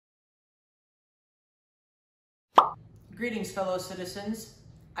Greetings, fellow citizens.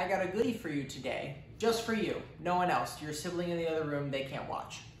 I got a goodie for you today. Just for you, no one else. Your sibling in the other room, they can't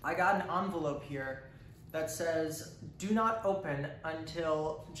watch. I got an envelope here that says, do not open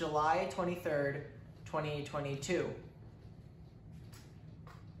until July 23rd, 2022.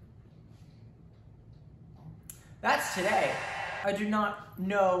 That's today. I do not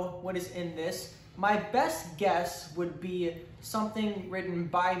know what is in this. My best guess would be something written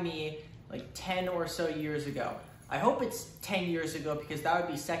by me like 10 or so years ago. I hope it's 10 years ago because that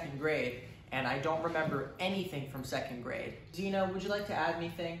would be second grade, and I don't remember anything from second grade. Zena, would you like to add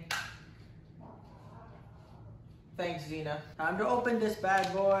anything? Thanks, Zena. Time to open this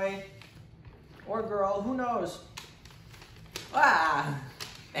bad boy. Or girl, who knows? Ah!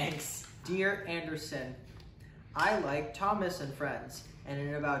 Thanks. Dear Anderson, I like Thomas and Friends, and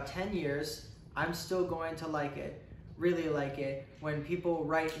in about 10 years, I'm still going to like it, really like it, when people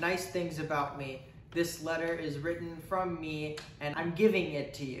write nice things about me. This letter is written from me, and I'm giving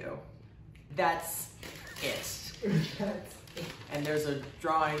it to you. That's it. And there's a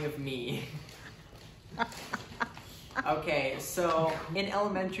drawing of me. Okay, so in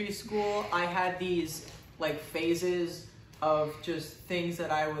elementary school, I had these like phases of just things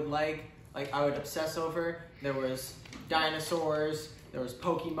that I would like I would obsess over. There was dinosaurs, there was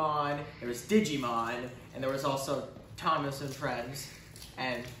Pokemon, there was Digimon, and there was also Thomas and Friends,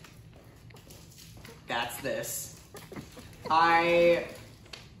 and that's this. I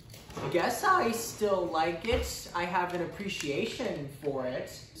guess I still like it. I have an appreciation for it.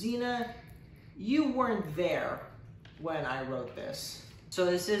 Zena, you weren't there when I wrote this. So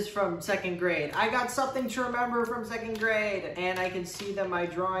this is from second grade. I got something to remember from second grade, and I can see that my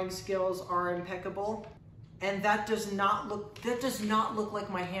drawing skills are impeccable. And that does not look like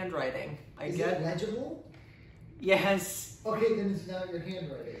my handwriting. Is it legible? Yes. Okay, then it's not your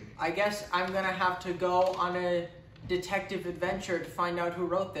handwriting. I guess I'm gonna have to go on a detective adventure to find out who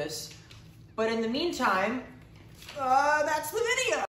wrote this. But in the meantime, that's the video.